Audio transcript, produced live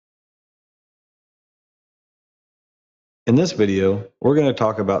In this video, we're going to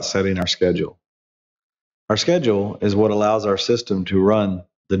talk about setting our schedule. Our schedule is what allows our system to run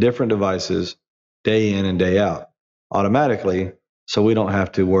the different devices day in and day out automatically, so we don't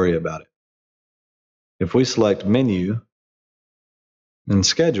have to worry about it. If we select Menu and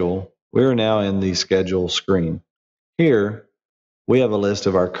Schedule, we are now in the Schedule screen. Here, we have a list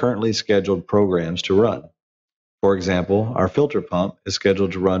of our currently scheduled programs to run. For example, our filter pump is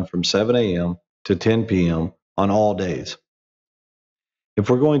scheduled to run from 7 a.m. to 10 p.m. on all days. If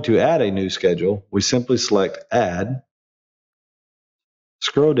we're going to add a new schedule, we simply select Add,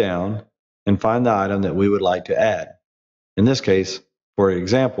 scroll down, and find the item that we would like to add. In this case, for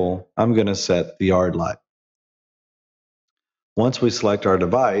example, I'm going to set the yard light. Once we select our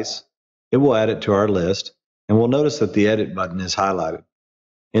device, it will add it to our list, and we'll notice that the Edit button is highlighted.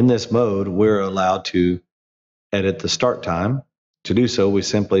 In this mode, we're allowed to edit the start time. To do so, we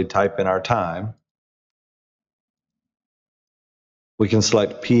simply type in our time. We can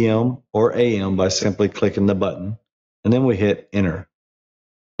select PM or AM by simply clicking the button, and then we hit Enter.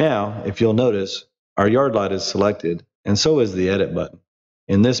 Now, if you'll notice, our yard light is selected, and so is the Edit button.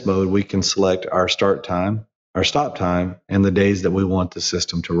 In this mode, we can select our start time, our stop time, and the days that we want the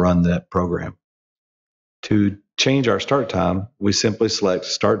system to run that program. To change our start time, we simply select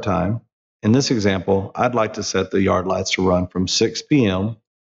Start Time. In this example, I'd like to set the yard lights to run from 6 p.m.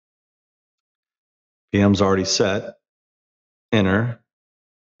 PM's already set. Enter.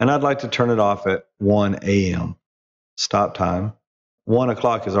 And I'd like to turn it off at 1 a.m. Stop time. 1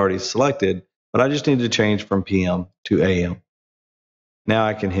 o'clock is already selected, but I just need to change from PM to AM. Now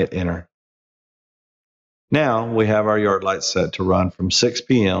I can hit Enter. Now we have our yard lights set to run from 6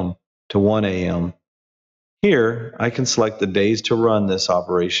 p.m. to 1 a.m. Here I can select the days to run this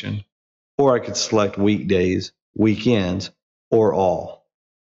operation, or I could select weekdays, weekends, or all.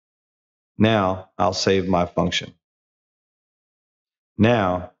 Now I'll save my function.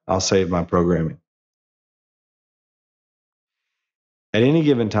 Now I'll save my programming. At any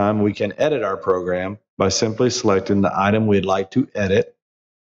given time, we can edit our program by simply selecting the item we'd like to edit.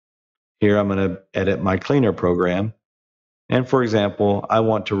 Here I'm going to edit my cleaner program. And for example, I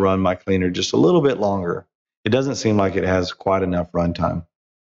want to run my cleaner just a little bit longer. It doesn't seem like it has quite enough runtime.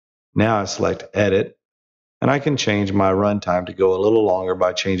 Now I select Edit, and I can change my runtime to go a little longer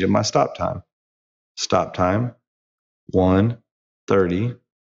by changing my stop time. Stop time, 1:30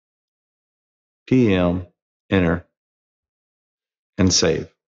 p.m., Enter, and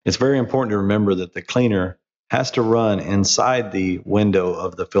save. It's very important to remember that the cleaner has to run inside the window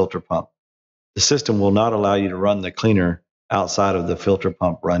of the filter pump. The system will not allow you to run the cleaner outside of the filter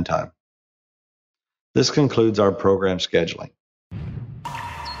pump runtime. This concludes our program scheduling.